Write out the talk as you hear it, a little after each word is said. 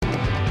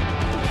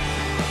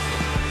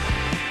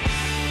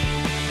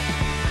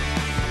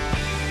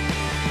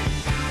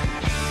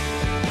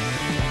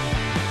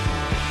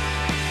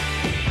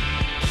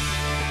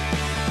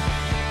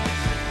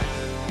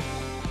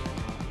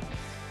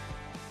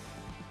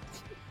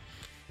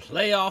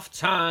Playoff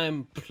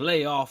time,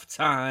 playoff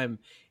time.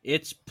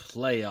 It's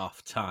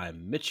playoff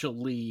time. Mitchell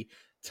Lee,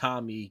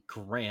 Tommy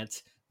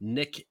Grant,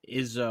 Nick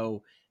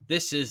Izzo.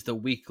 This is the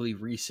weekly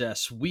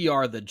recess. We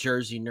are the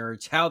Jersey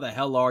Nerds. How the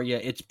hell are you?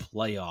 It's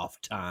playoff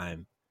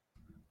time.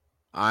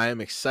 I'm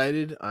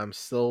excited. I'm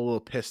still a little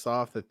pissed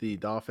off that the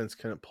Dolphins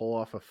couldn't pull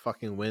off a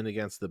fucking win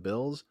against the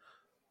Bills,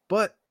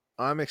 but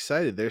I'm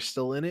excited. They're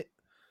still in it.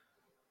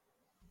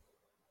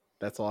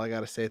 That's all I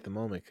got to say at the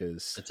moment.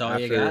 Because That's all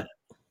you got?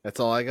 That's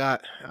all I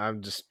got.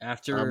 I'm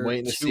After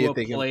waiting to see Tua if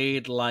they can.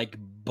 played like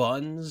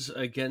buns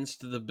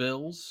against the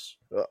Bills.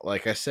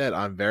 Like I said,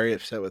 I'm very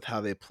upset with how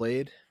they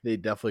played. They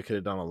definitely could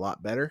have done a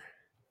lot better.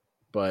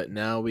 But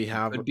now we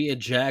have Could be a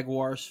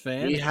Jaguars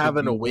fan. we It have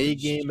could an be away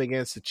worse. game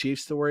against the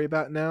Chiefs to worry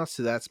about now.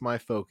 So that's my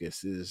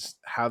focus: is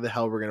how the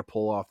hell we're going to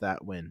pull off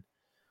that win.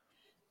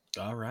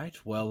 All right.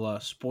 Well,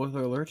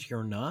 spoiler alert,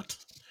 you're not.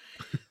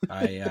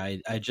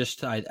 I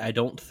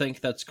don't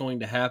think that's going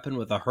to happen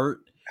with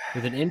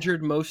an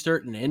injured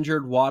Mostert and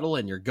injured Waddle,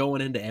 and you're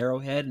going into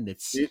Arrowhead, and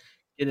it's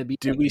going to be.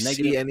 Do like we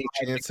negative see any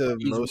 5 chance of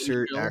degrees Mostert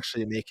wind chill.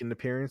 actually making an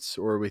appearance,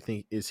 or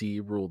is he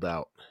ruled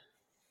out?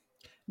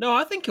 No,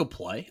 I think he'll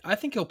play. I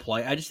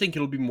just think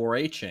it'll be more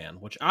Achane,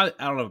 which I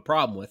don't have a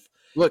problem with.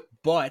 Look,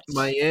 But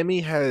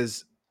Miami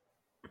has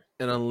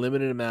an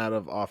unlimited amount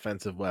of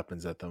offensive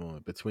weapons at the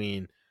moment.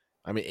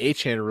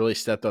 Achane really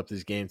stepped up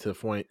this game to the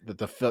point that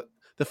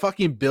the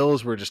fucking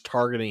Bills were just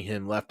targeting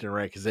him left and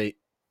right because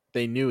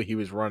they knew he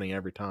was running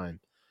every time.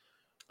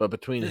 But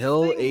between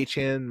Hill,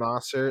 Achane,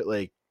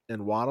 Mostert,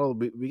 and Waddle,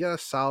 we got a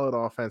solid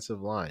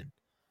offensive line.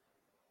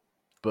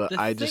 But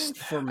I don't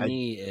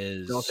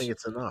think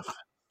it's enough.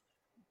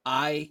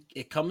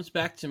 It comes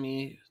back to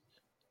me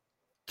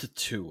to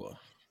Tua,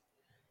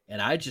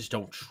 and I just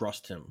don't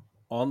trust him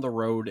on the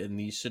road in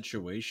these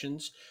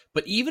situations.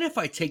 But even if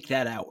I take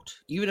that out,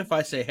 even if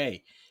I say,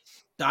 hey,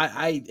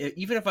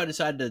 even if I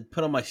decide to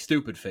put on my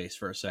stupid face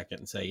for a second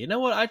and say, you know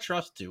what, I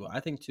trust Tua.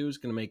 I think Tua is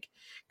going to make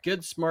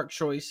good, smart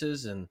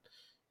choices. And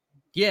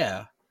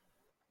yeah,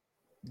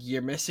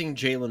 you're missing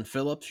Jalen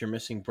Phillips, you're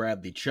missing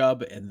Bradley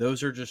Chubb, and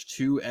those are just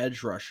two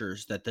edge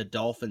rushers that the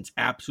Dolphins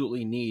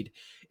absolutely need.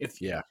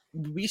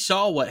 We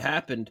saw what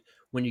happened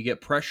when you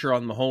get pressure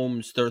on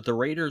Mahomes, the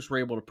Raiders were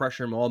able to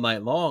pressure him all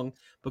night long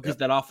because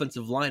that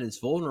offensive line is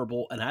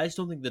vulnerable, and I just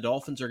don't think the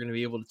Dolphins are going to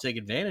be able to take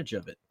advantage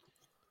of it.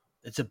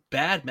 It's a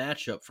bad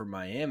matchup for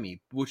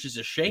Miami, which is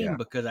a shame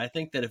because I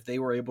think that if they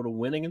were able to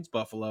win against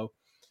Buffalo,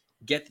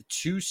 get the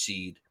 2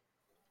 seed,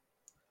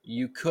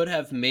 you could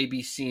have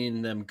maybe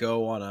seen them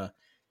go on a.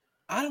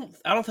 I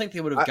don't think they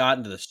would have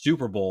gotten to the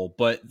Super Bowl,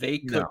 but they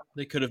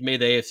could have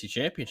made the AFC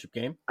Championship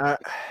game.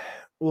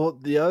 Well,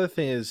 the other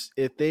thing is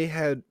if they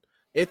had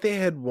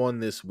won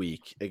this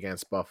week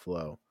against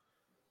Buffalo,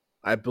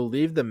 I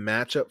believe the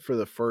matchup for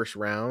the first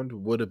round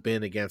would have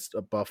been against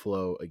a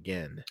Buffalo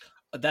again.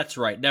 That's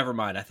right. Never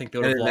mind. I think they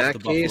would have lost to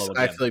Buffalo again.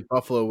 I feel like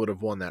Buffalo would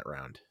have won that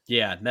round.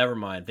 Yeah, never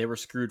mind. They were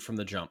screwed from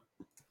the jump.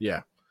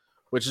 Yeah,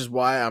 which is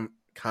why I'm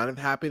kind of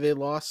happy they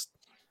lost.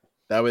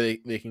 That way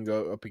they can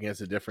go up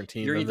against a different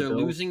team. You're either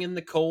losing in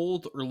the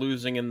cold or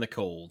losing in the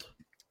cold.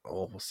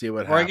 Oh, we'll see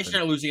what happens. Or I guess you're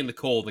not losing in the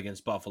cold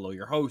against Buffalo.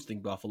 You're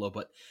hosting Buffalo,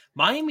 but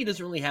Miami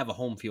doesn't really have a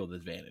home field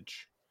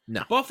advantage.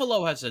 No.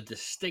 Buffalo has a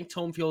distinct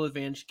home field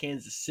advantage.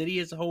 Kansas City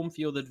has a home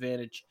field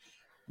advantage.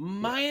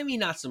 Miami,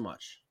 not so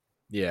much.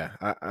 Yeah,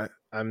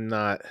 I'm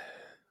not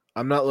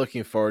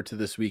looking forward to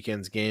this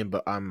weekend's game,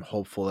 but I'm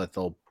hopeful that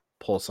they'll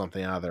pull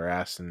something out of their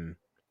ass and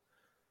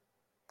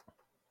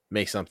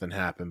make something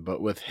happen.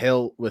 But with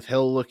Hill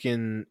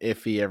looking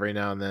iffy every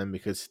now and then,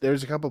 because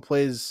there's a couple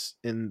plays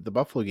in the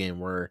Buffalo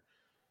game where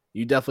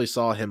you definitely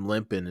saw him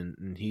limping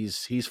and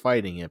he's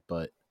fighting it,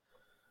 but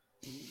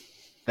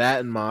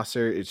that and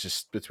Mostert, it's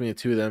just between the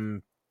two of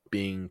them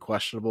being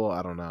questionable.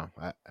 I don't know.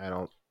 I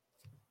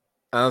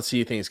don't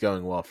see things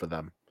going well for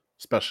them,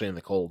 especially in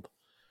the cold,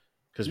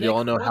 because we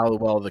all know how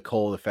well the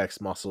cold affects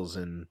muscles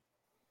and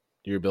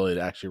your ability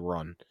to actually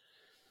run.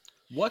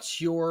 What's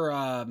your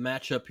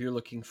matchup you're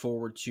looking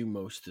forward to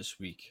most this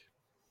week?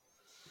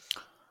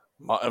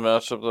 My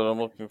matchup that I'm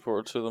looking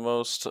forward to the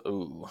most?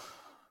 Ooh.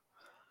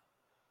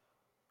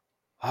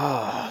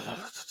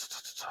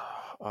 Because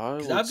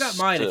I've got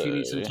mine if you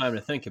need some time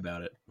to think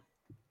about it.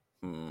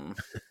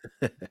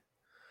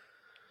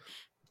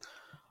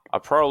 I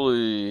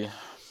probably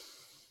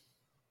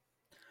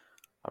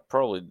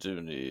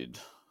do need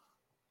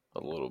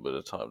a little bit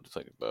of time to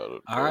think about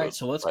it. All right,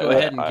 so let's go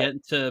ahead and get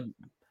into.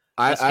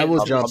 I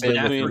will jump in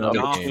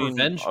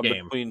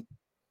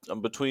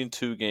I'm between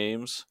two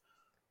games,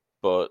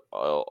 but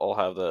I'll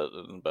have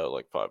that in about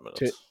like 5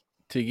 minutes.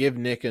 To give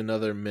Nick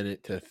another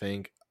minute to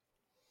think.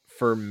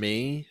 For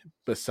me,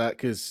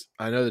 because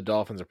I know the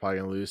Dolphins are probably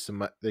going to lose,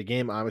 so the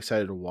game I'm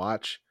excited to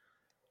watch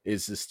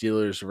is the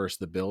Steelers versus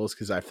the Bills,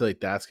 because I feel like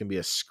that's going to be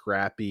a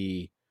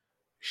scrappy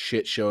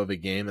shit show of a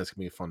game that's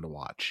going to be fun to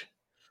watch.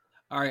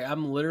 All right,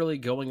 I'm literally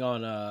going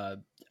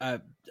on.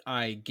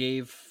 I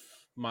gave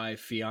my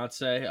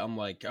fiance. I'm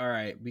like, all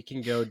right, we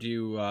can go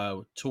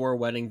do tour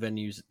wedding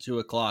venues at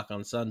 2:00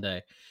 on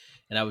Sunday,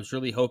 and I was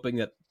really hoping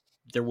that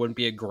there wouldn't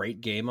be a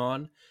great game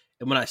on.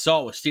 And when I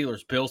saw it with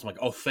Steelers Bills, I'm like,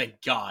 oh,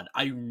 thank God.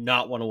 I do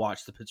not want to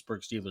watch the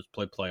Pittsburgh Steelers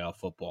play playoff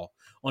football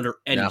under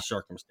any No.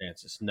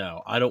 circumstances.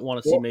 No, I don't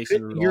want to see Well,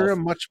 Mason you're Rudolph.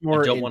 a much I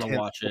more don't want to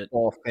intense watch it.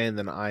 football fan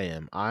than I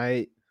am.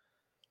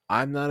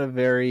 I'm not a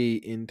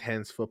very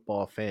intense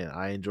football fan.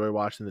 I enjoy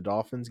watching the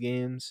Dolphins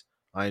games.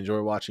 I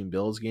enjoy watching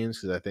Bills games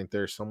because I think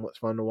they're somewhat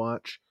fun to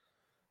watch.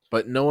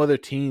 But no other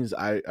teams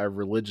I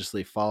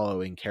religiously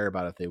follow and care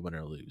about if they win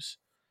or lose.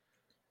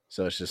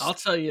 So it's just I'll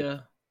tell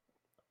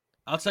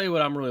you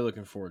what I'm really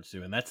looking forward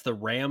to, and that's the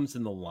Rams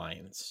and the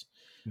Lions.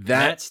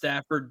 Matt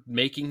Stafford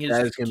making his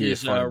that is gonna be a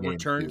fun game,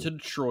 return too. to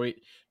Detroit.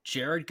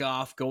 Jared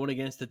Goff going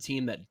against the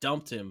team that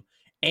dumped him.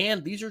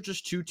 And these are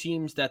just two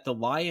teams that the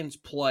Lions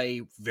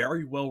play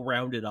very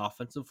well-rounded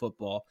offensive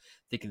football.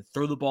 They can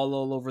throw the ball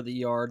all over the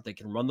yard. They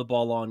can run the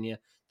ball on you.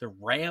 The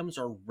Rams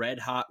are red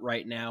hot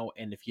right now,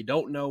 and if you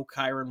don't know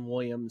Kyron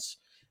Williams,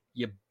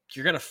 you're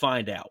going to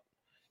find out.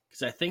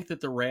 Because I think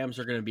that the Rams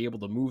are going to be able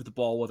to move the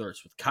ball, whether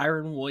it's with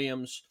Kyron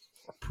Williams,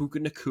 Puka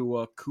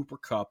Nacua, Cooper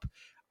Kupp.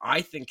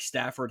 I think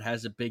Stafford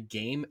has a big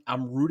game.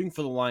 I'm rooting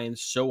for the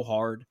Lions so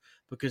hard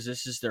because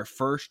this is their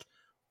first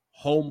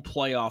home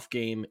playoff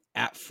game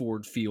at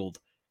Ford Field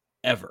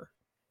ever.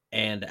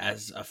 And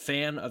as a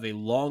fan of a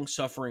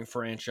long-suffering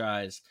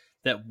franchise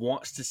that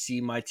wants to see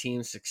my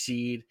team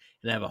succeed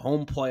and have a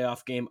home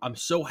playoff game, I'm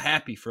so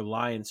happy for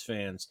Lions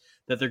fans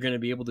that they're going to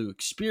be able to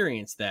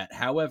experience that.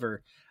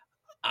 However,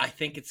 I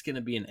think it's going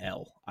to be an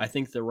L. I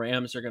think the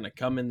Rams are going to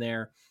come in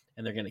there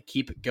and they're going to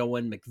keep it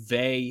going.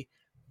 McVay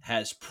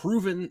has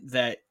proven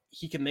that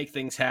he can make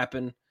things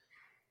happen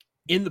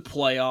in the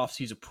playoffs.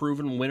 He's a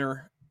proven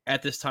winner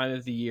at this time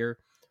of the year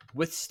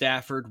with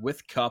Stafford,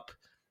 with Kupp,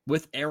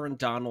 with Aaron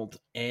Donald.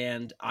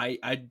 And I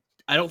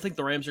don't think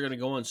the Rams are going to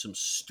go on some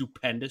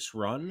stupendous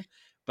run,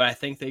 but I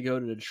think they go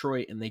to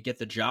Detroit and they get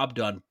the job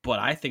done. But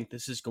I think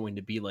this is going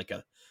to be like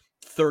a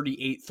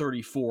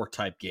 38-34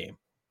 type game.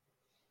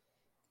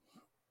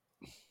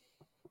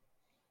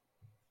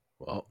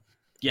 Well,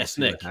 yes,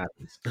 we'll Nick.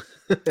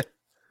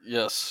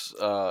 Yes.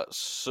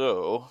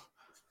 So,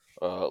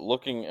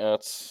 looking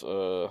at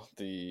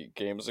the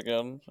games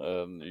again,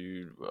 and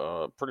you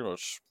pretty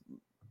much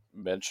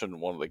mentioned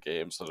one of the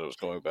games that I was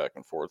going back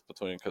and forth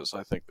between because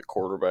I think the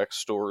quarterback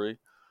story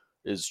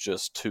is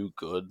just too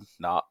good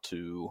not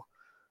to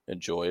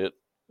enjoy it,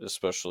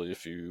 especially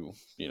if you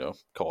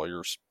call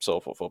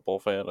yourself a football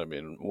fan. I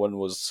mean, when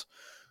was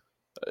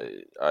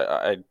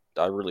I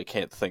really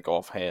can't think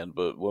offhand,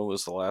 but when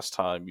was the last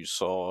time you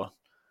saw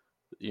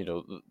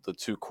the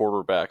two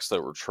quarterbacks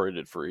that were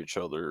traded for each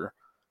other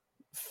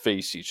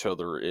face each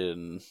other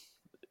in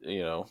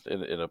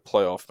a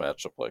playoff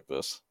matchup like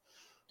this?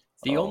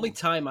 The only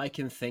time I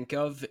can think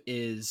of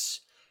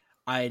is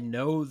I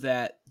know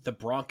that the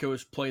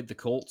Broncos played the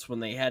Colts when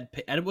they had,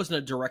 and it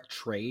wasn't a direct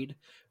trade,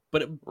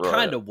 but it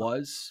kind of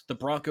was. The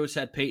Broncos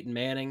had Peyton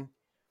Manning,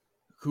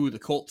 who the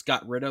Colts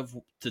got rid of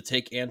to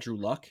take Andrew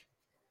Luck.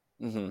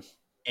 Mm-hmm.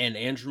 And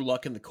Andrew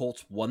Luck and the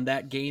Colts won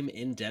that game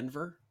in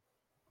Denver.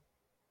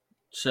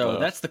 So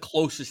that's the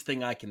closest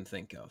thing I can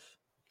think of.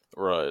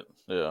 Right.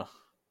 Yeah.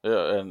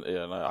 Yeah. And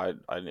I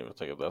didn't even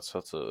think of that.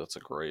 So that's a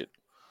great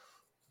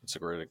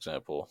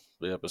example.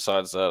 But yeah.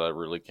 Besides that, I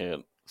really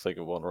can't think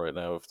of one right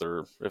now. If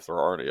there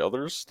are any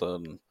others,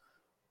 then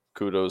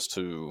kudos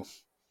to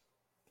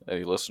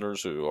any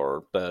listeners who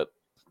are that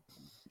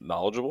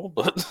knowledgeable.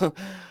 But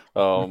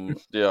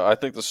yeah, I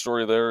think the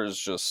story there is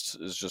just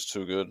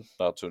too good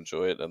not to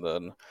enjoy it. And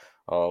then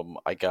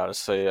I gotta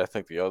say, I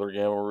think the other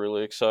game we're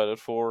really excited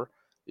for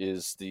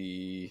is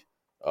the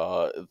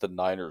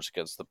Niners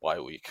against the bye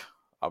week.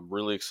 I'm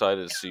really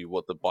excited to see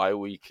what the bye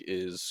week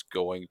is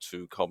going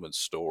to come in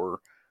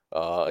store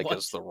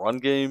against the run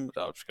game.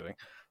 No, I'm just kidding.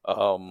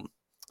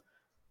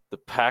 The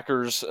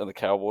Packers and the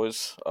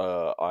Cowboys.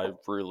 I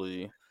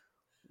really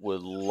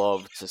would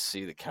love to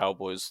see the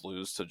Cowboys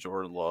lose to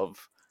Jordan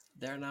Love.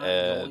 They're not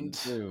going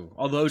to.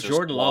 Although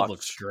Jordan Love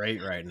looks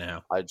great right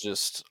now.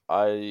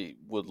 I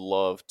would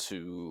love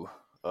to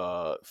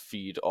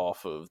feed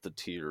off of the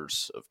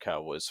tears of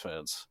Cowboys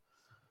fans.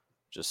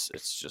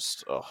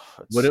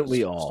 Wouldn't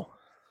we all?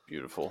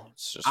 Beautiful.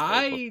 It's just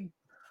one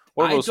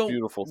of the most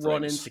beautiful things. I don't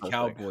run into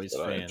Cowboys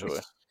fans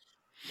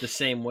the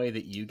same way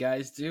that you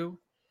guys do.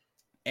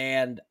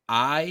 And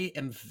I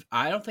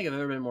don't think I've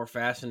ever been more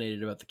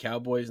fascinated about the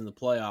Cowboys in the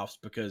playoffs,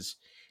 because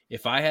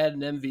if I had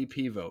an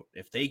MVP vote,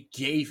 if they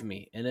gave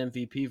me an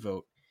MVP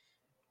vote,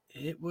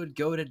 it would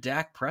go to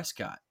Dak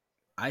Prescott.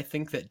 I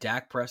think that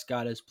Dak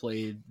Prescott has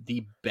played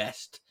the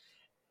best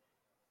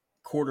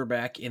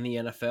quarterback in the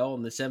NFL,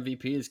 and this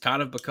MVP has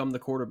kind of become the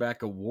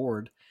quarterback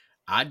award.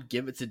 I'd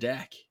give it to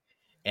Dak.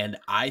 And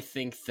I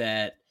think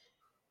that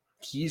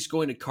he's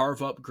going to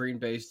carve up Green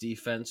Bay's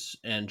defense,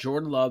 and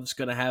Jordan Love's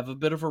going to have a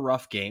bit of a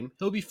rough game.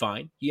 He'll be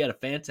fine. He had a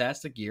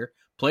fantastic year,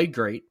 played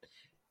great,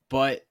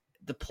 but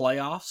the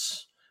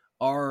playoffs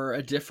are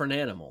a different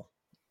animal,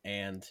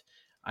 and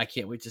I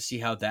can't wait to see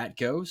how that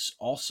goes.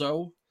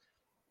 Also,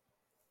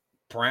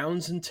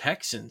 Browns and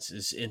Texans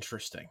is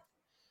interesting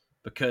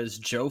because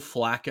Joe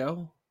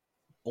Flacco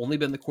only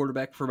been the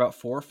quarterback for about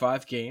 4 or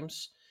 5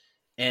 games,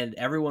 and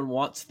everyone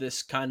wants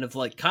this kind of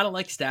like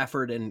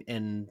Stafford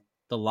and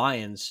the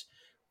Lions,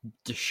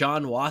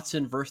 Deshaun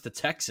Watson versus the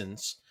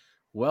Texans.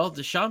 Well,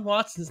 Deshaun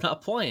Watson's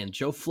not playing.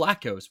 Joe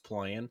Flacco's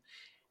playing.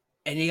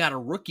 And you got a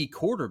rookie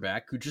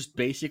quarterback who just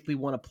basically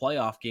won a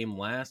playoff game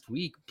last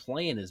week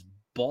playing his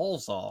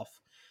balls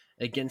off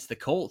against the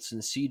Colts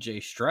and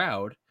CJ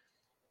Stroud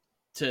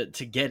to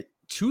get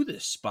to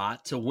this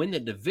spot to win the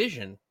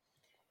division.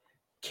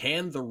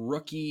 Can the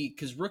rookie,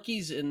 because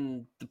rookies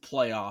in the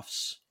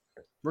playoffs,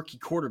 rookie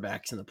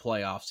quarterbacks in the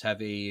playoffs have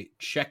a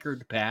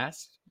checkered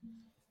past.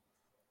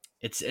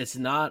 It's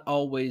not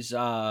always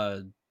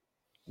sunshine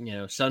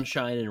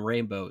and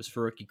rainbows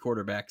for rookie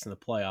quarterbacks in the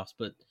playoffs,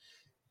 but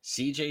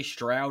CJ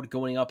Stroud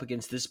going up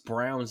against this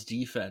Browns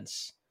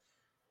defense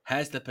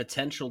has the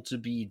potential to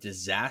be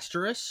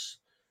disastrous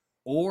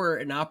or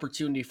an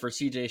opportunity for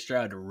CJ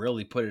Stroud to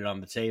really put it on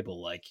the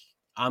table. Like,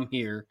 I'm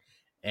here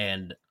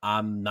and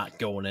I'm not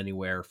going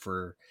anywhere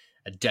for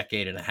a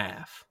decade and a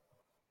half.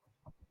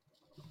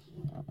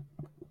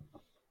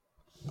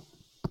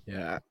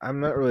 Yeah, I'm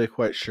not really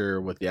quite sure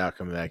what the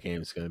outcome of that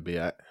game is going to be.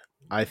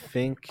 I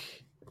think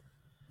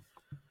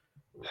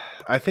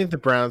the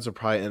Browns will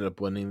probably end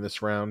up winning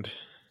this round.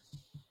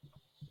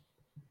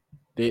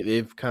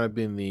 They've kind of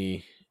been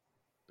the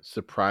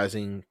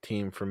surprising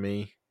team for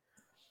me.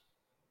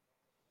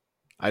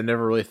 I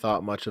never really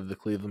thought much of the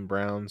Cleveland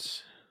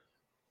Browns,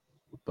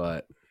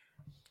 but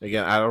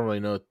again, I don't really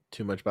know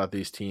too much about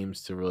these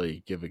teams to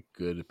really give a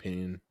good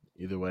opinion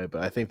either way,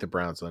 but I think the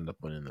Browns will end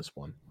up winning this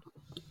one.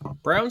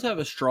 Browns have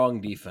a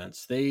strong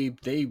defense. They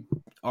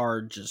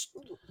are just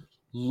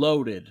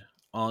loaded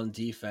on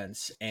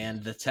defense,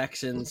 and the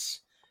Texans,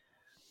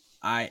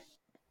 I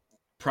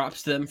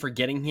props to them for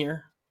getting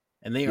here,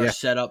 and they are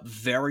set up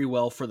very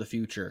well for the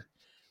future.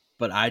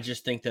 But I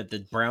just think that the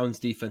Browns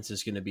defense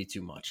is going to be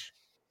too much.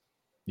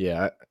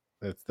 Yeah,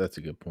 that's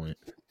a good point.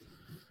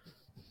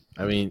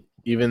 I mean,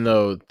 even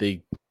though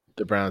the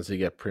Browns did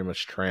get pretty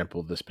much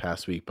trampled this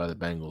past week by the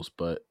Bengals,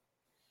 but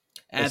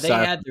they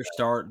had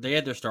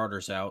their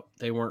starters out.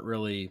 They weren't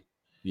really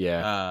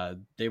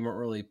they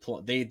were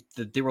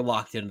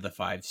locked into the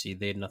 5 seed.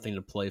 They had nothing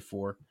to play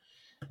for.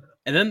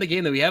 And then the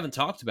game that we haven't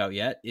talked about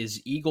yet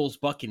is Eagles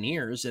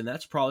Buccaneers, and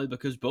that's probably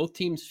because both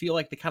teams feel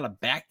like they kind of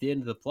backed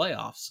into the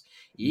playoffs.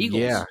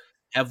 Eagles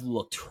have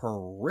looked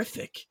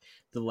horrific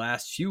the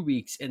last few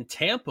weeks, and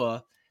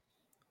Tampa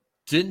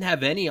didn't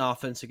have any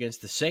offense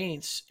against the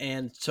Saints.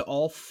 And to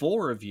all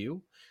 4 of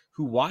you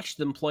who watched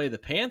them play the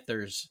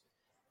Panthers,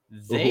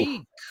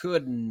 they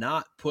could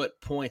not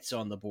put points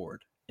on the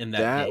board in that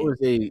game. That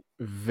was a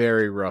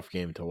very rough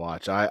game to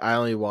watch. I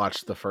only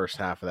watched the first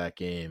half of that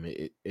game.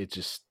 It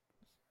just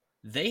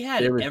they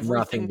had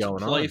everything to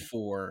play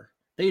for.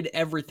 They had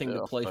everything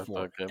to play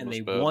for, and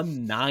they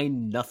won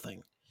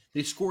 9-0.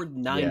 They scored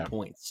 9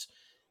 points.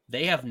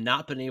 They have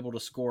not been able to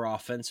score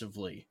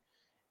offensively,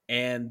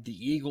 and the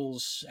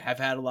Eagles have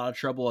had a lot of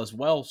trouble as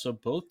well. So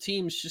both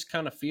teams just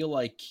kind of feel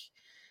like,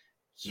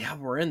 yeah,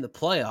 we're in the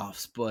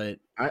playoffs, but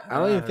I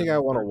don't even think I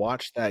want to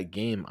watch that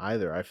game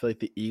either. I feel like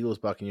the Eagles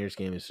Buccaneers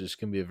game is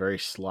just going to be a very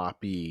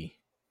sloppy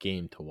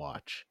game to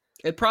watch.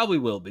 It probably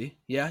will be.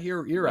 Yeah,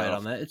 you're right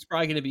on that. It's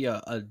probably going to be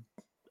a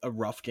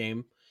rough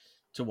game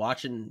to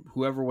watch, and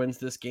whoever wins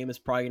this game is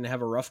probably going to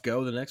have a rough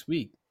go the next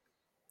week.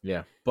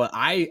 Yeah. But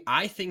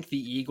I think the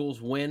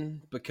Eagles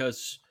win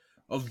because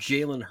of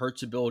Jalen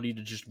Hurts' ability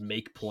to just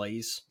make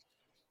plays.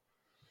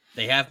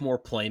 They have more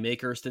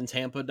playmakers than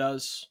Tampa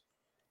does,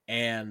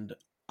 and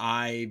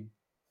I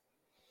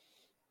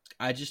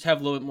just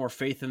have a little bit more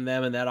faith in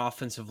them and that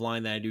offensive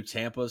line than I do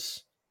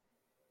Tampa's.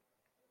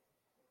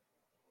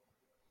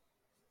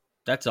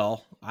 That's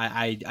all.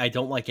 I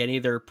don't like any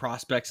of their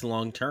prospects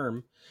long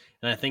term.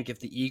 And I think if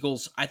the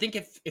Eagles,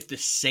 if the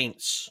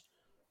Saints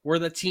were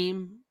the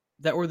team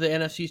that were the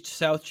NFC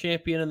South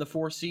champion and the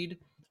 4 seed,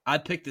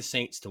 I'd pick the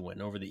Saints to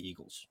win over the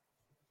Eagles.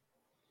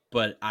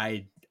 But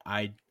I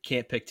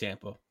can't pick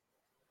Tampa.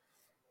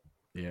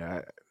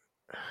 Yeah.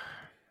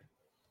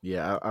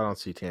 I don't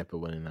see Tampa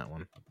winning that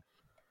one.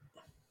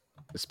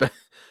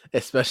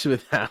 Especially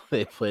with how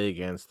they play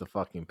against the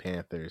fucking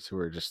Panthers, who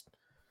are just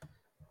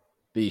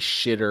the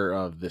shitter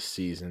of this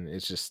season.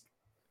 It's just,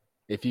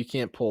 if you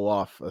can't pull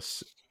off a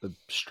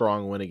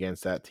strong win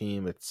against that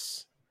team,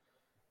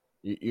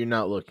 you're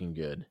not looking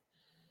good.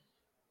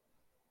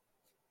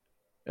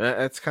 And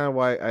that's kind of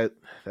why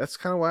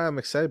I'm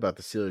excited about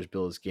the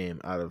Steelers-Bills game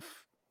out of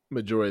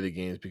majority of the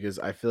games, because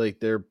I feel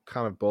like they're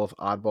kind of both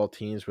oddball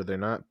teams where they're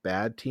not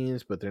bad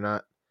teams, but they're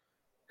not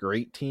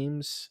great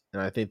teams,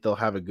 and I think they'll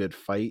have a good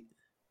fight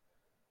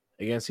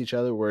against each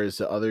other, whereas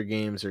the other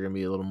games are going to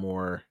be a little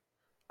more,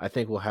 I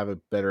think we'll have a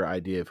better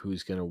idea of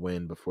who's going to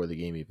win before the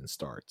game even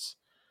starts.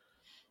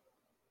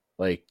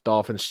 Like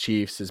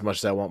Dolphins-Chiefs, as much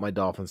as I want my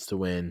Dolphins to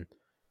win,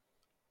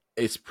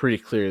 it's pretty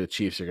clear the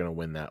Chiefs are going to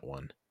win that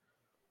one.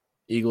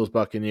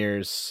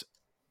 Eagles-Buccaneers,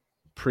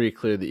 pretty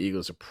clear the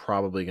Eagles are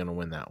probably going to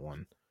win that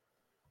one.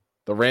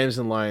 The Rams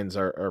and Lions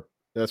are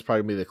that's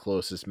probably going to be the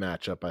closest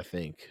matchup, I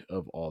think,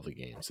 of all the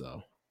games,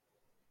 though.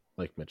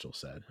 like Mitchell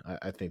said.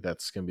 I think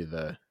that's going to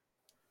be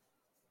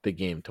the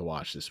game to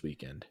watch this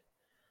weekend.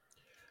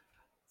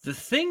 The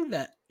thing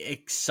that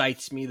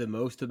excites me the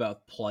most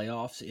about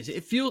playoffs is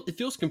it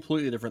feels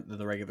completely different than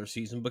the regular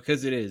season,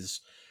 because it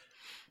is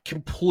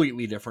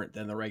completely different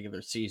than the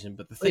regular season.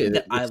 But the thing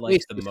that I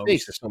like the most,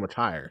 stakes are so much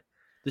higher.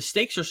 The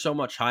stakes are so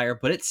much higher,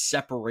 but it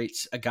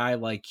separates a guy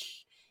like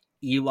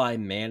Eli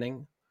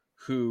Manning,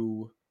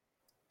 who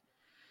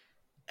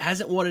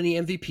hasn't won any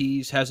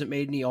MVPs, hasn't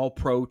made any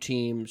All-Pro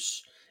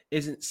teams,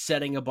 isn't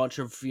setting a bunch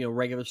of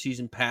regular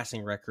season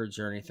passing records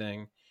or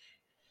anything,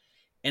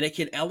 and it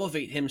can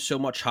elevate him so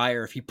much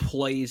higher if he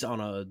plays on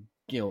a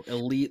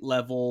elite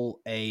level,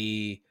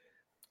 a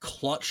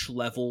clutch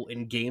level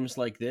in games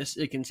like this.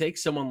 It can take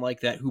someone like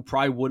that who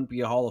probably wouldn't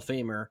be a Hall of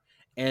Famer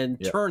and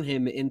turn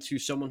him into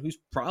someone who's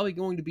probably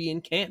going to be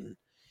in Canton.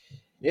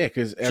 Yeah,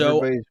 because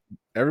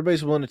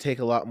everybody's willing to take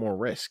a lot more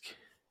risk.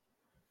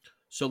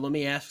 So let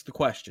me ask the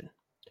question.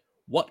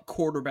 What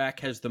quarterback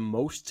has the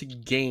most to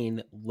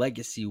gain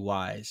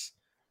legacy-wise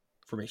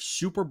from a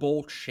Super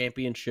Bowl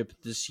championship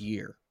this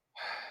year?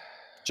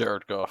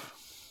 Jared Goff.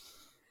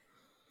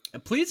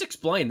 And please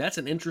explain. That's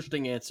an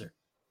interesting answer.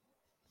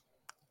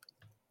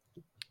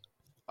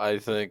 I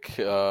think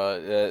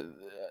that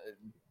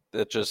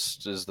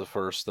just is the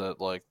first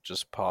that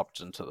just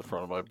popped into the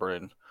front of my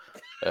brain,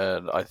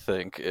 and I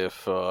think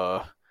if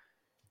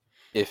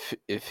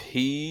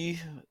he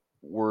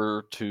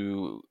were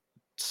to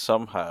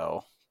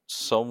somehow,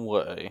 some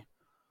way,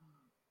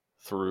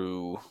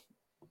 through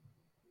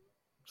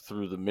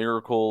the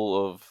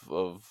miracle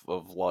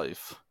of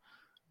life,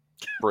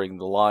 bring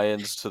the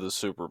Lions to the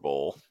Super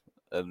Bowl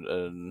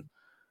and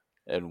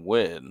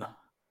win,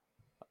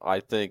 I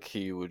think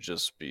he would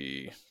just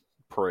be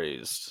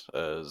praised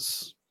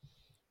as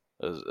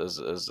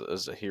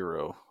a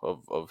hero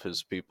of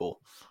his people.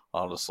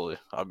 Honestly,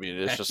 I mean,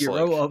 it's just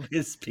hero of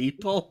his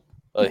people.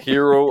 A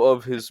hero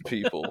of his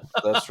people.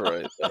 That's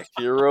right, a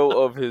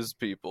hero of his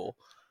people.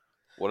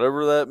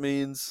 Whatever that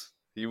means,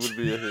 he would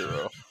be a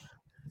hero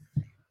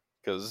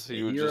because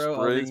he would just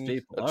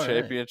bring a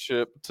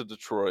championship to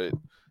Detroit,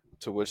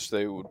 to which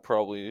they would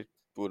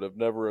have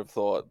never have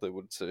thought they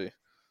would see.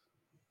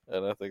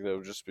 And I think that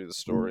would just be the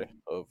story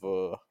of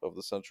the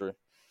century.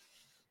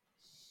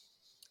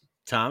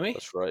 Tommy?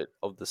 That's right,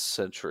 of the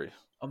century.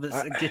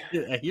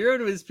 A hero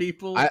to his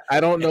people. I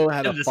don't know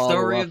how to the follow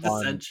story up of the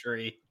on,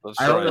 century.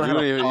 That's right. You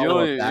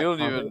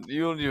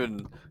don't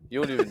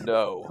even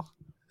know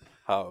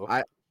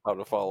how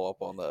to follow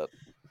up on that.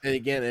 And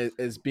again,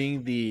 as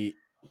being the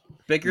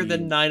bigger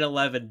than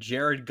 9/11,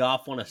 Jared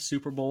Goff won a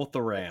Super Bowl with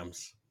the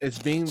Rams. As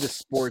being the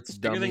sports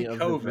dummy of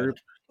the group,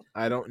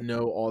 I don't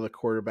know all the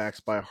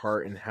quarterbacks by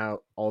heart and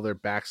how all their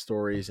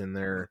backstories and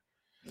their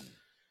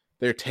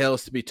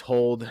tales to be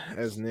told,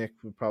 as Nick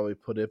would probably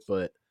put it.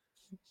 But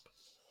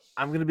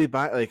I'm gonna be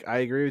I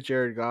agree with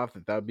Jared Goff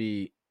that would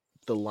be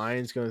the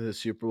Lions going to the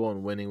Super Bowl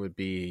and winning would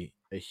be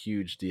a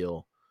huge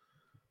deal.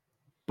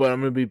 But I'm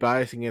gonna be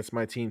biased against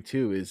my team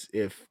too. Is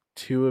if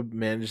Tua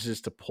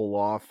manages to pull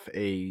off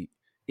even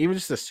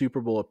just a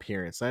Super Bowl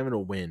appearance, not even a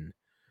win.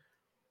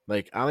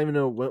 I don't even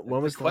know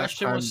when was the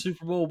question last time... was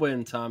Super Bowl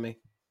win, Tommy.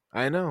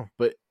 I know,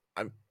 but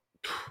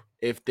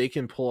if they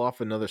can pull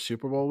off another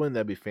Super Bowl win,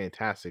 that'd be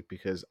fantastic,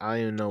 because I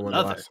don't even know when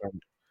the last time.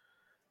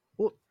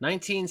 Well,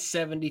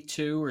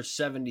 1972 or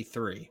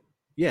 73.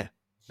 Yeah,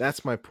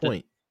 that's my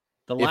point.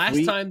 The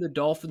last time the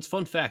Dolphins,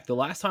 fun fact, the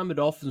last time the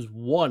Dolphins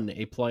won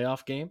a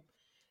playoff game,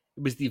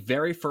 it was the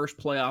very first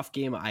playoff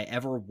game I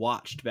ever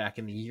watched back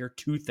in the year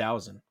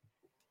 2000.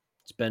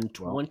 It's been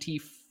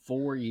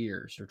 24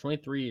 years or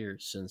 23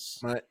 years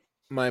since.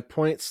 My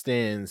point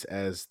stands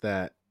as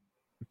that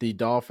the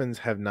Dolphins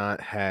have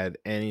not had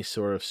any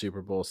sort of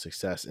Super Bowl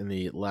success in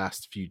the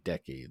last few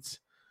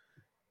decades.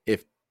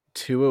 If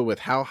Tua, with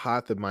how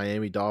hot the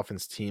Miami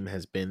Dolphins team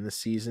has been this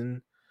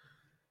season,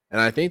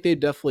 and I think they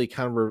definitely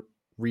kind of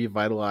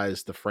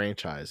revitalized the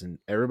franchise, and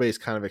everybody's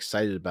kind of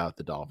excited about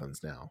the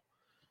Dolphins now,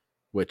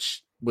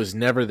 which was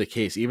never the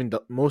case. Even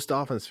most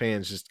Dolphins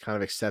fans just kind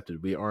of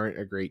accepted we aren't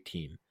a great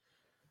team.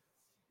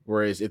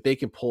 Whereas if they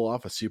can pull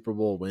off a Super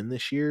Bowl win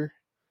this year,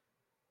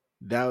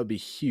 that would be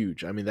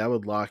huge. I mean, that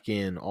would lock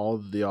in all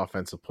of the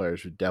offensive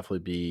players, would definitely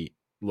be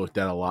looked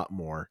at a lot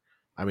more.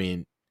 I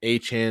mean,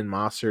 Achane,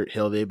 Mostert,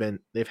 Hill,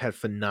 they've had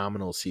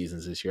phenomenal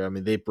seasons this year. I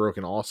mean, they've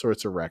broken all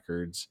sorts of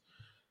records.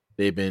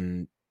 They've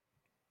been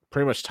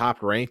pretty much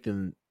top ranked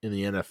in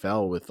the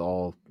NFL with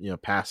all,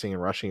 passing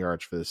and rushing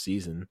yards for the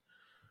season.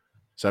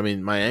 So, I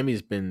mean,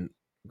 Miami's been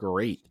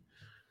great.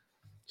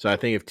 So I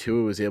think if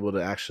Tua was able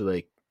to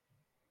actually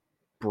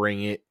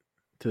bring it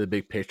to the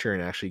big picture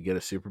and actually get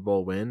a Super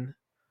Bowl win,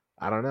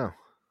 I don't know.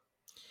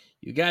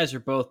 You guys are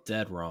both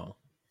dead wrong.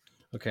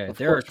 Okay,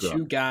 there are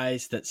two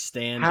guys that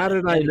stand. How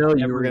did I know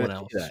you were going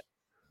to say that?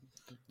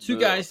 Two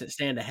guys that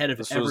stand ahead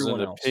of everyone else. This was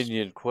an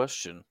opinion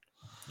question.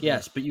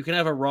 Yes, but you can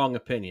have a wrong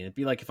opinion. It'd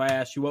be like if I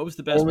asked you what was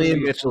the best movie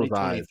movie of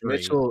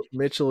 2023.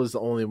 Mitchell is the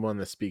only one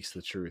that speaks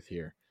the truth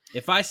here.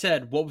 If I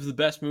said what was the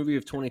best movie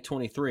of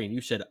 2023 and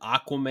you said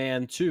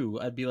Aquaman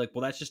 2, I'd be like,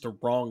 well, that's just a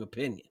wrong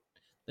opinion.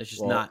 That's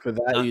just Well, not for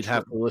that, not you'd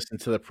have true. to listen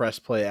to the Press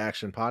Play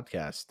Action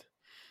podcast.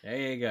 There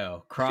you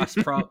go. Cross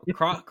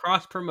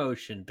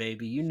promotion,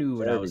 baby. You knew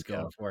what I There we was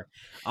going go. for.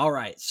 All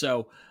right.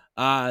 So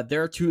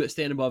there are two that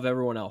stand above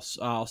everyone else.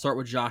 I'll start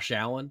with Josh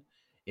Allen.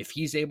 If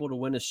he's able to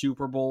win a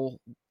Super Bowl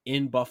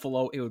in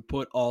Buffalo, it would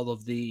put all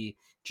of the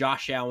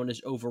Josh Allen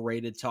is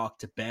overrated talk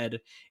to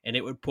bed, and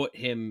it would put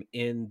him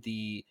in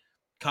the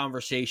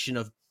conversation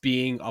of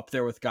being up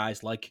there with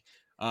guys like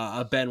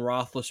a Ben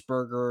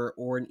Roethlisberger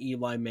or an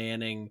Eli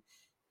Manning,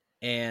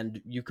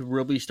 and you could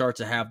really start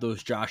to have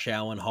those Josh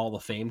Allen Hall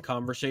of Fame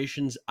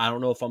conversations. I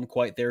don't know if I'm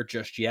quite there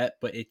just yet,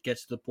 but it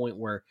gets to the point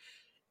where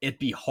it'd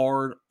be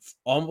hard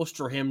almost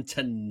for him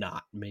to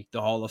not make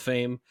the Hall of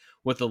Fame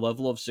with the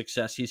level of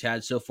success he's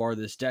had so far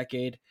this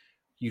decade.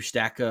 You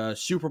stack a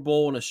Super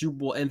Bowl and a Super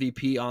Bowl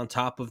MVP on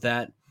top of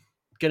that,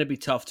 going to be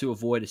tough to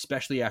avoid,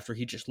 especially after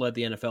he just led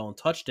the NFL in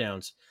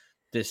touchdowns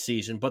this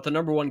season. But the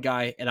number one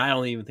guy, and I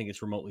don't even think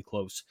it's remotely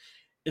close,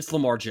 it's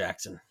Lamar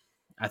Jackson.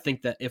 I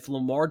think that if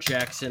Lamar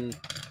Jackson,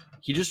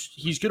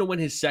 he's going to win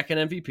his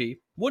second MVP.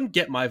 Wouldn't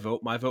get my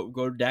vote. My vote would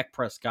go to Dak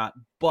Prescott,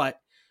 but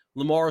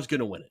Lamar is going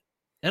to win it.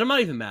 And I'm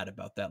not even mad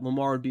about that.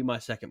 Lamar would be my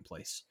second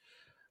place.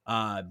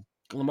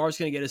 Lamar's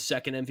going to get his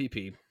second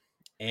MVP.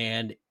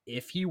 And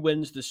if he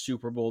wins the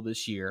Super Bowl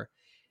this year,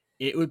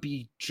 it would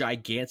be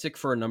gigantic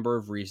for a number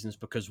of reasons.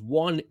 Because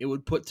one, it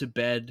would put to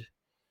bed,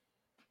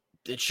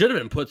 it should have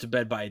been put to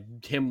bed by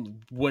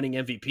him winning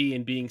MVP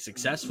and being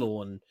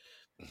successful and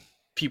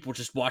people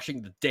just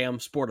watching the damn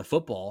sport of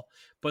football.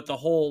 But the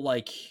whole,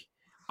 like,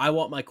 I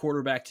want my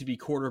quarterback to be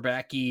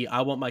quarterbacky,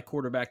 I want my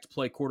quarterback to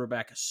play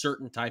quarterback a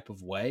certain type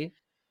of way,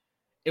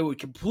 it would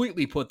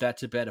completely put that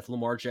to bed if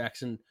Lamar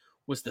Jackson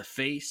was the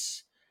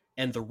face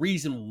and the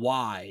reason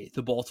why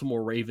the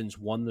Baltimore Ravens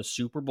won the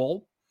Super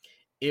Bowl.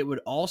 It would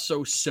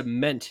also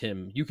cement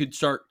him. You could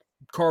start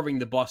carving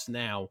the bust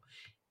now.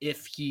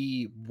 If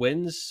he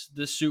wins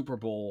the Super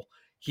Bowl,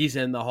 he's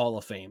in the Hall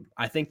of Fame.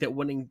 I think that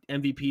winning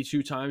MVP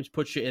 2 times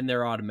puts you in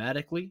there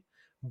automatically.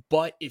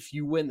 But if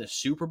you win the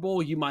Super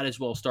Bowl, you might as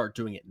well start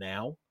doing it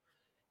now.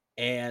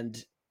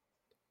 And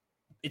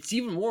it's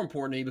even more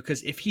important to me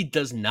because if he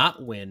does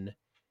not win,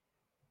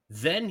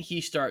 then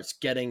he starts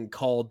getting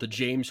called the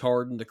James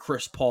Harden, the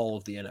Chris Paul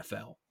of the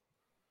NFL.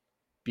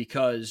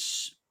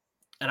 Because,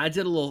 and I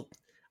did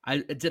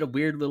a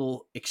weird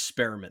little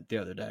experiment the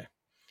other day.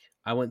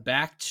 I went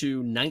back to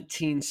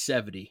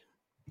 1970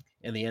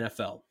 in the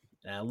NFL,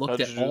 and I looked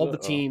How'd at you do all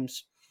that? the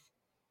teams.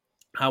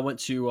 I went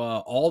to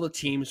all the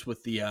teams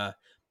with the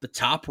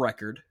top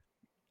record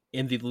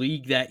in the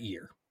league that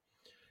year.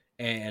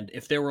 And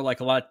if there were like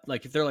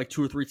if there were like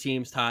 2 or 3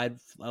 teams tied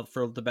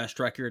for the best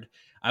record,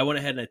 I went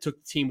ahead and I took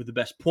the team with the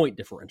best point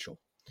differential.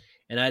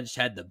 And I just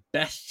had the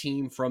best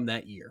team from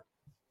that year.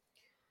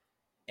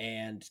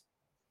 And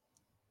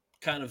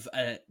kind of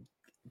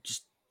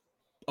just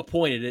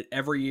appointed it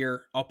every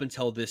year up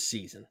until this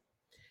season.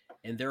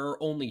 And there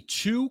are only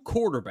 2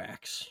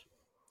 quarterbacks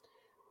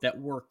that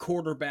were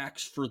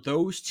quarterbacks for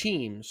those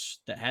teams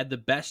that had the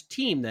best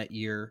team that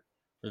year,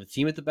 or the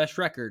team with the best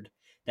record,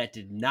 that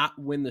did not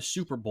win the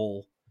Super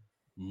Bowl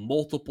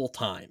multiple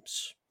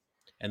times.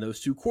 And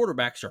those 2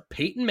 quarterbacks are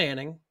Peyton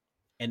Manning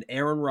and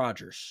Aaron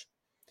Rodgers.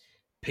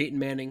 Peyton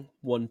Manning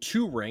won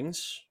 2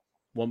 rings,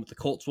 one with the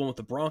Colts, one with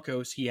the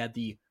Broncos. He had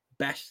the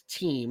best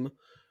team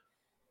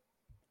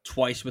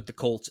twice with the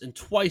Colts and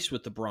twice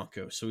with the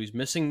Broncos. So he's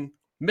missing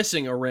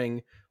a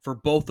ring for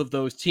both of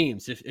those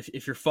teams,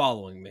 if you're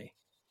following me.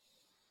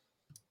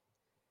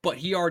 But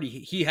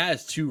he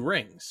has 2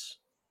 rings.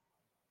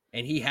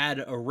 And he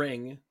had a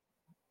ring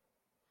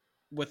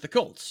with the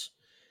Colts.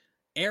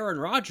 Aaron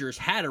Rodgers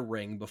had a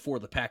ring before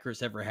the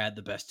Packers ever had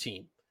the best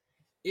team.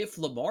 If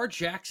Lamar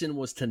Jackson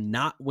was to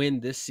not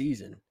win this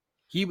season,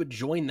 he would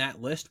join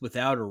that list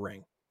without a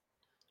ring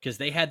because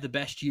they had the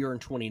best year in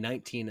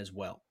 2019 as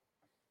well.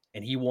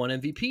 And he won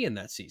MVP in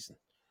that season.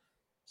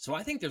 So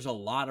I think there's a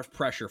lot of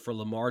pressure for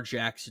Lamar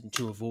Jackson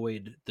to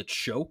avoid the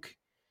choke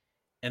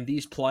and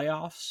these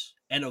playoffs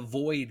and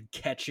avoid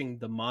catching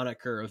the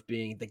moniker of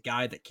being the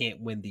guy that can't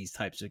win these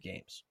types of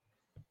games.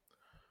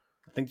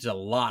 I think there's a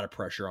lot of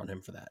pressure on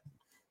him for that.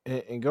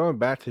 And going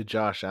back to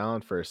Josh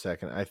Allen for a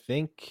second, I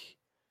think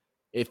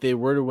if they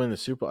were to win the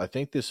Super Bowl, I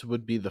think this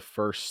would be the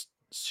first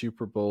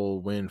Super Bowl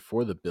win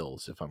for the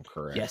Bills, if I'm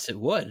correct. Yes, it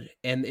would.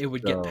 And it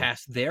would get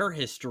past their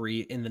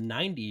history in the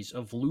 90s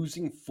of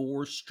losing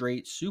 4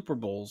 straight Super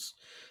Bowls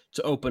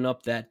to open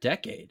up that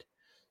decade.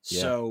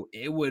 Yeah. So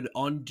it would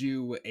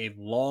undo a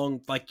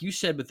long, like you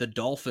said with the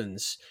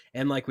Dolphins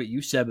and like what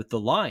you said with the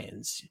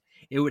Lions,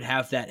 it would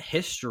have that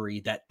history,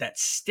 that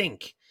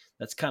stink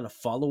that's kind of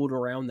followed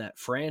around that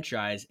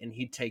franchise, and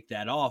he'd take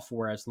that off,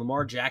 whereas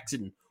Lamar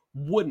Jackson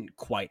wouldn't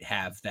quite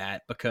have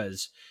that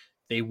because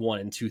they won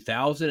in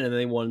 2000 and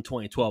they won in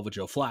 2012 with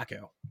Joe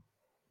Flacco.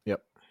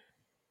 Yep.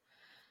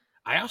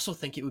 I also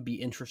think it would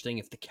be interesting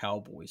if the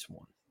Cowboys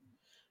won,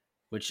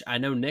 which I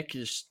know Nick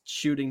is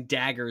shooting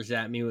daggers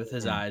at me with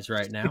his eyes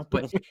right now.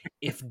 But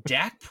if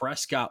Dak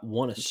Prescott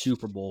won a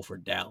Super Bowl for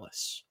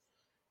Dallas,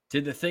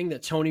 did the thing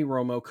that Tony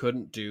Romo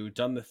couldn't do,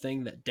 done the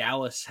thing that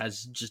Dallas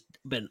has just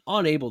been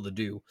unable to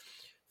do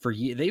for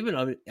years. They've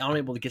been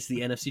unable to get to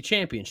the NFC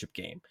Championship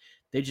game.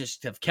 They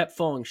just have kept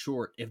falling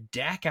short. If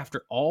Dak,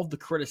 after all of the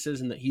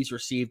criticism that he's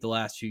received the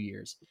last few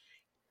years,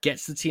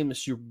 gets the team to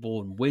Super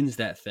Bowl and wins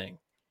that thing,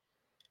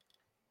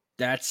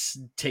 that's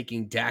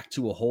taking Dak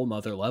to a whole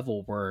nother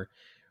level where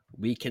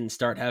we can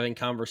start having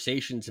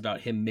conversations about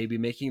him maybe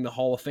making the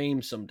Hall of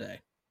Fame someday.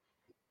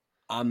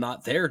 I'm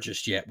not there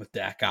just yet with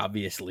Dak,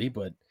 obviously,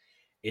 but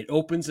it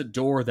opens a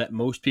door that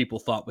most people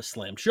thought was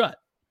slammed shut.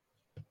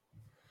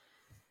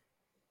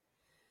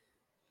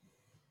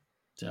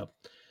 So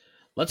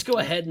let's go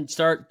ahead and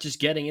start just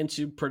getting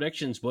into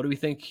predictions. What do we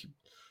think?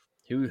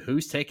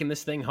 Who's taking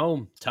this thing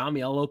home?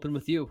 Tommy, I'll open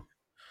with you.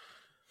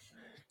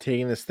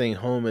 Taking this thing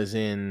home as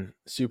in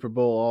Super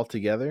Bowl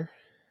altogether?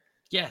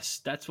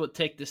 Yes, that's what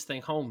take this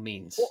thing home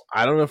means.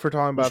 I don't know if we're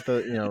talking about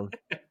the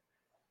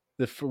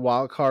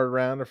wild card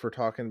round, or if we're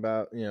talking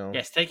about,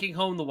 Yes, taking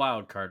home the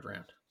wild card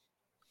round.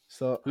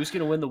 So who's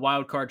going to win the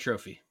wild card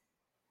trophy?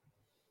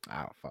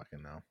 I don't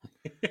fucking know.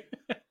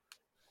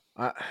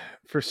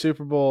 For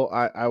Super Bowl,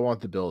 I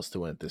want the Bills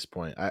to win at this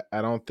point.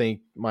 I don't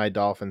think my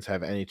Dolphins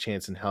have any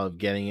chance in hell of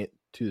getting it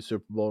to the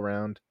Super Bowl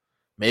round.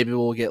 Maybe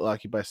we'll get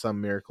lucky by some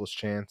miracles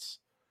chance,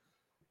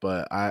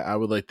 but I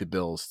would like the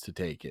Bills to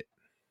take it.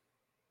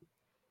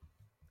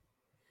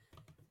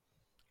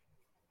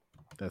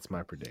 That's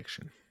my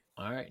prediction.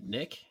 All right,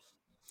 Nick.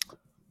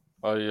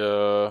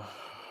 I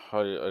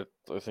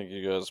think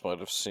you guys might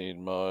have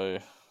seen my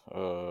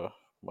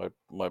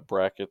my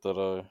bracket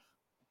that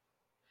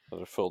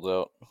I filled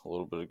out a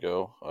little bit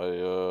ago.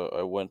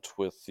 I went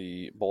with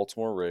the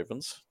Baltimore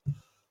Ravens.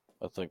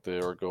 I think they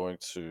are going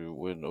to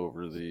win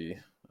over the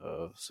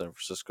San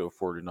Francisco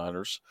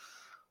 49ers.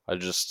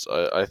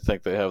 I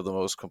think they have the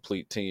most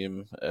complete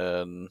team,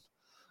 and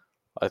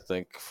I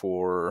think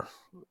for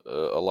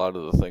a lot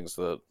of the things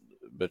that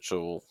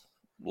Mitchell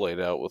laid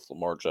out with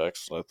Lamar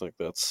Jackson, I think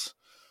that's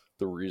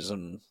the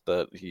reason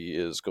that he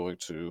is going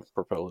to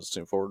propel his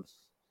team forward,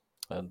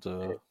 and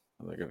they're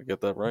going to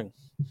get that ring.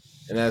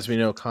 And as we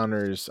know,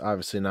 Connor's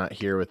obviously not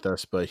here with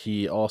us, but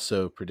he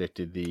also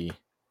predicted the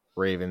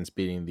Ravens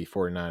beating the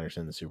 49ers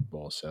in the Super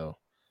Bowl. So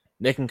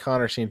Nick and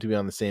Connor seem to be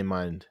on the same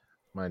mind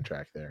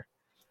track there.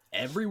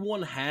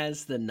 Everyone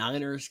has the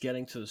Niners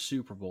getting to the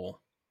Super Bowl,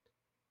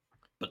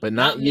 but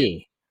not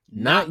you.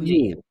 Not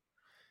you.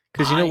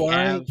 Because you know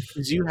why?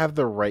 Because you have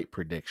the right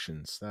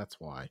predictions. That's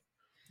why.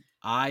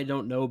 I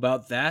don't know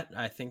about that.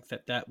 I think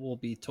that will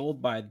be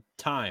told by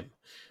time.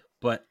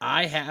 But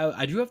I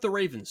do have the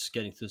Ravens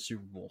getting to the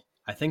Super Bowl.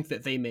 I think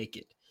that they make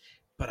it.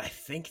 But I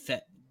think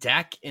that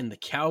Dak and the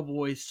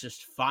Cowboys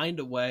just find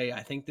a way.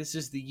 I think this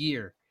is the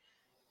year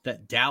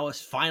that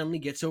Dallas finally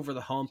gets over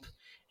the hump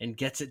and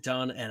gets it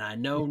done. And I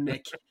know,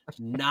 Nick,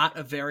 not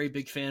a very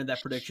big fan of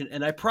that prediction.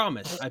 And I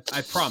promise,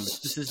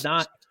 this is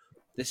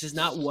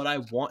not what I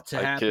want to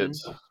happen.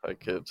 I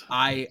kid.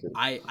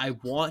 I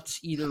want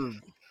either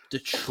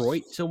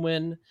Detroit to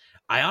win.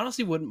 I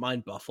honestly wouldn't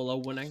mind Buffalo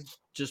winning,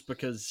 just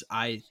because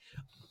I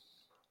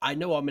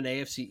know I'm an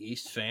AFC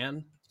East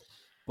fan,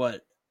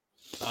 but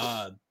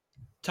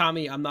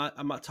Tommy, I'm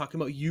not talking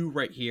about you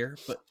right here,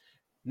 but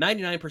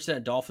 99%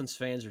 of Dolphins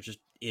fans are just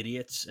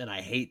idiots, and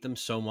I hate them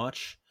so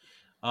much.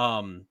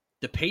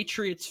 The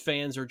Patriots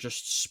fans are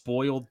just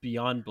spoiled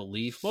beyond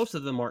belief. Most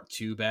of them aren't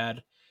too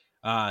bad.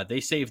 They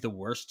save the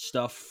worst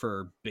stuff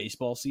for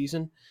baseball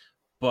season,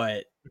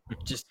 but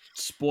just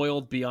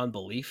spoiled beyond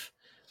belief.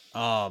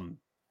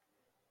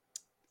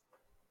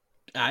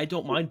 I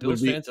don't mind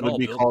Bills fans at all.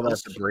 Would we call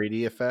that the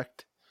Brady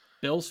effect?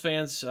 Bills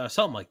fans,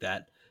 something like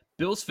that.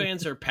 Bills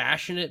fans are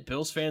passionate.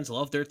 Bills fans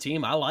love their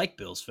team. I like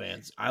Bills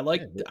fans. I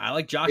like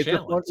Josh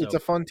Allen. It's a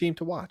fun team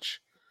to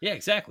watch. Yeah,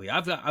 exactly.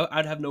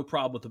 I'd have no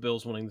problem with the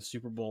Bills winning the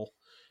Super Bowl.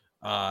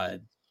 I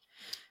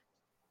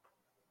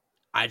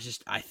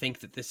think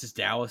that this is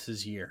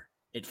Dallas's year.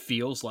 It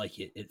feels like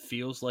it. It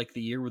feels like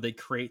the year where they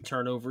create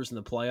turnovers in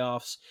the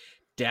playoffs.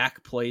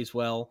 Dak plays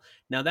well.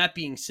 Now, that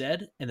being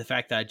said, and the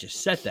fact that I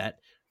just said that,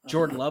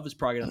 Jordan Love is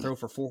probably going to throw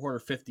for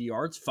 450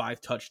 yards,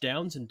 5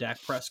 touchdowns, and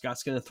Dak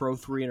Prescott's going to throw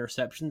 3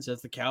 interceptions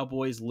as the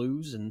Cowboys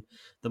lose in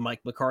the Mike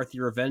McCarthy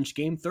revenge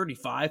game,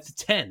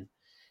 35-10.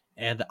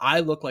 And I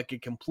look like a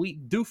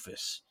complete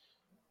doofus.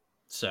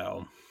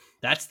 So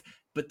that's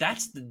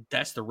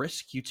the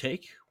risk you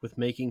take with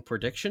making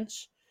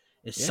predictions.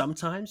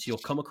 Sometimes you'll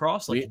come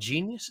across like a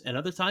genius, and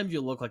other times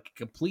you'll look like a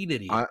complete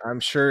idiot. I'm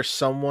sure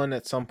someone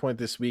at some point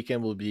this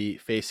weekend will be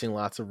facing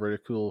lots of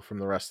ridicule from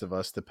the rest of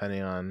us,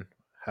 depending on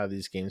how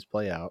these games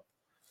play out.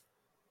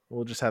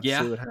 We'll just have to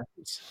see what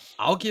happens.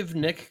 I'll give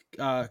Nick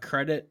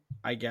credit,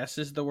 I guess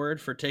is the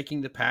word, for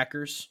taking the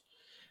Packers.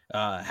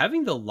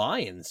 Having the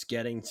Lions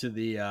getting to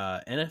the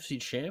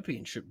NFC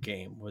Championship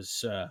game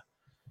was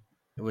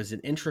an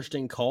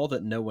interesting call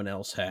that no one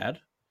else had.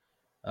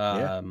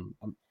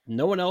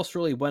 No one else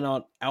really went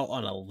out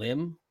on a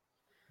limb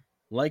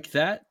like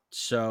that.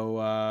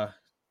 So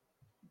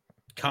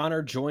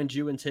Connor joined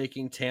you in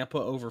taking Tampa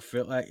over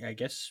Philly. I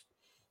guess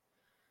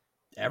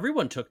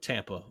Everyone took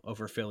Tampa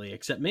over Philly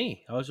except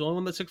me. I was the only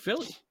one that took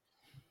Philly.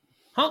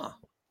 Huh.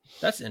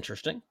 That's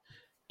interesting.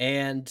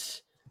 And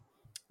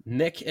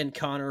Nick and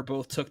Connor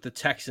both took the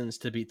Texans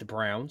to beat the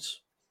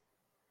Browns.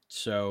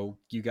 So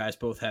you guys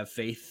both have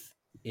faith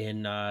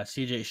in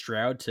CJ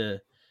Stroud to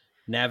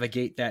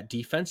navigate that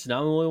defense. And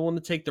I'm the only one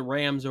to take the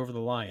Rams over the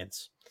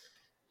Lions.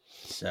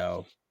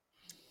 So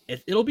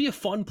it'll be a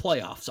fun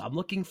playoff. So I'm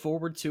looking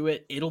forward to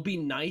it. It'll be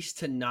nice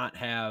to not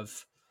have.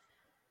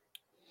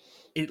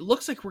 It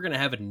looks like we're going to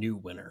have a new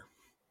winner.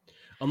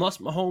 Unless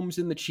Mahomes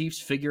and the Chiefs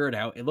figure it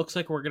out, it looks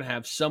like we're going to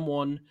have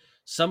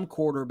some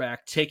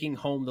quarterback taking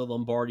home the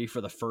Lombardi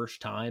for the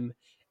first time.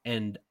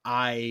 And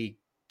I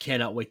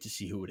cannot wait to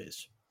see who it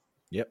is.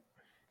 Yep.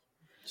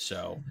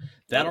 So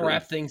that'll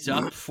wrap things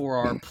up for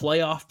our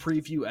playoff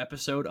preview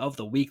episode of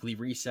the Weekly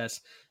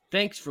Recess.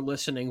 Thanks for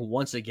listening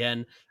once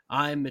again.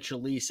 I'm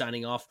Mitchell Lee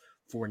signing off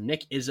for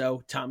Nick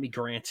Izzo, Tommy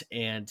Grant,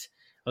 and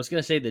I was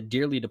going to say the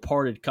dearly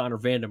departed Connor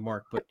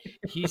Vandermark, but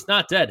he's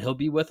not dead. He'll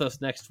be with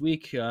us next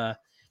week.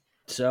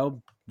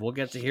 So we'll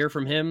get to hear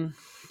from him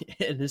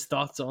and his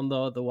thoughts on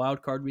the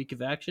wild card week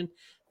of action.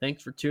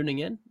 Thanks for tuning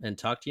in, and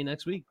talk to you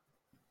next week.